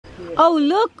Oh,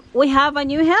 look, we have a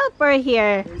new helper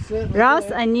here. Ross,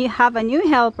 have a new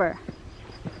helper.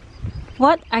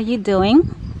 What are you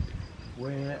doing?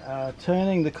 We're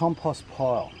turning the compost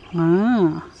pile.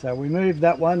 Ah. So we moved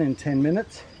that one in 10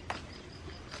 minutes.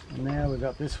 And now we've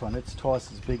got this one. It's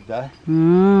twice as big though.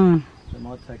 Mm. So it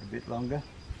might take a bit longer.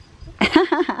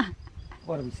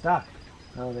 What are we stuck?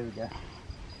 Oh, there we go.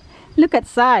 Look at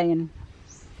Zion.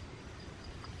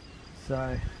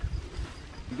 So,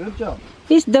 good job.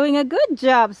 He's doing a good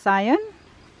job, Zion.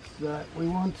 So we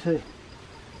want to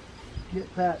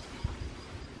get that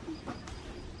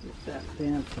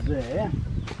down to there.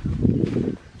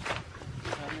 And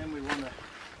then we want to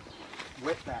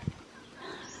wet that.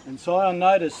 And Zion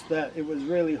noticed that it was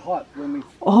really hot when we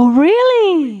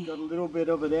really? got a little bit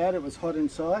of it out. It was hot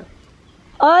inside.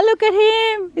 Oh, look at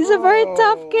him. He's a very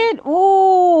tough kid.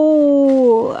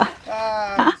 Oh.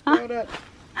 Ah, he spilled it.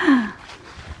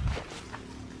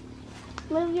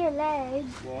 Move your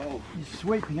legs. Whoa. He's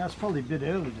sweeping. That's probably a bit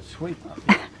early to sweep up.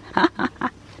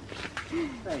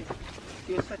 Hey,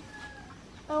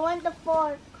 I want the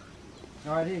fork.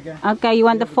 all right, here you go. Okay, you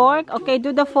want the fork? Okay,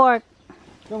 do the fork.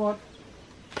 Come on.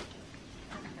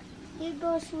 You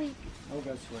go sweep. I'll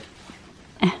go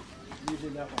sweep. You do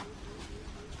that one.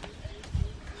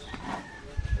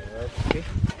 Okay.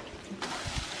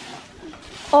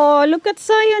 Oh, look at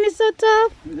Zion. He's so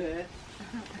tough. There.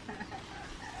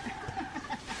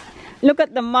 Look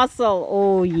at the muscle.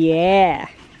 Oh, yeah.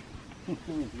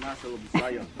 Muscle of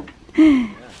Zion.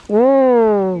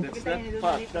 Oh. That's not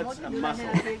fat, that's a muscle.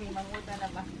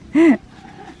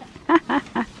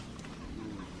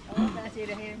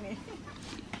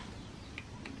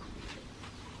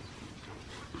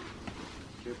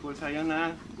 Careful, Zion,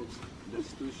 na.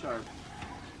 That's too sharp.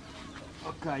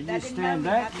 Okay, you stand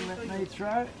back, you let me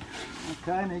throw.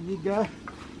 Okay, now you go.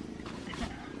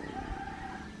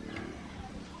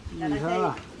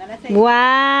 Yeehaw.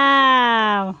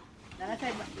 Wow.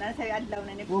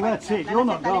 Well, that's it. You're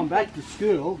not going back to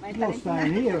school. You're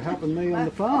staying here helping me on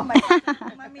the farm.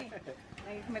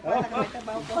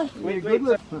 Wait,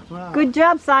 good. Good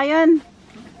job, Zion.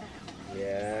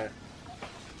 Yeah.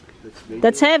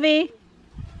 That's heavy.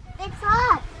 It's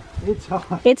hot. It's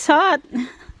hot. It's hot.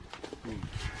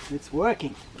 It's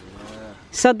working.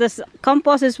 So the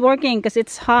compost is working because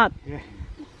it's hot. Yeah.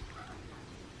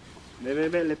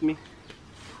 Let me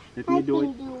do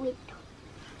it.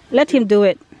 Let him do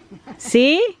it.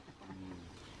 See?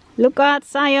 Look at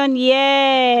Zion.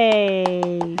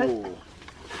 Yay. Oh.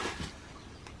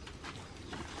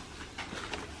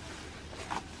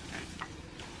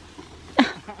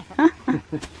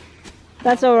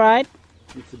 That's all right.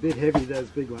 It's a bit heavy, those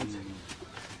big ones.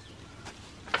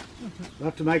 We'll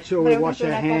have to make sure we wash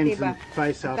our hands and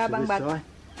face after this side,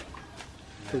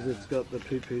 because it's got the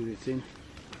poo-poo that's in.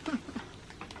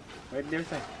 Right there,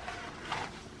 sir.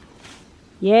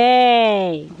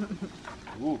 Yay.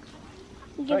 Ooh.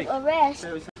 Give a rest.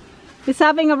 He's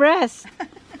having a rest.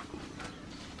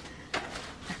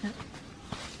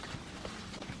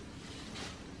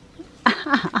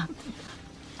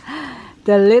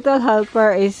 The little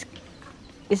helper is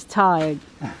tired.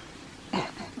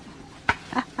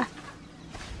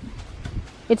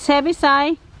 It's heavy,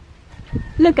 Sai.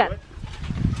 Look at.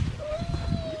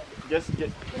 Just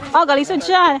Oh, galisod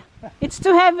siya. It's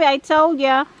too heavy, I told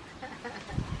ya.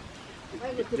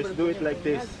 do it like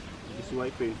this. Just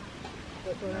wipe it.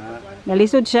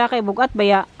 Galisod siya kay bugat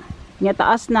baya. Nya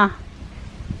taas na.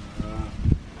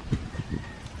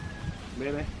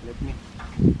 Baby, let me.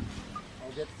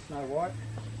 I'll get the Snow White.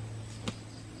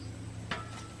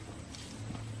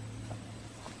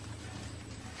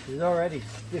 She's already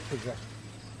stiff as a...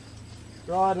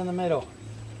 Right in the middle.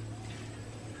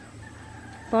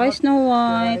 Bye, Snow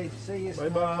White. Okay, see you, Bye Snow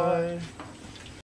White. bye.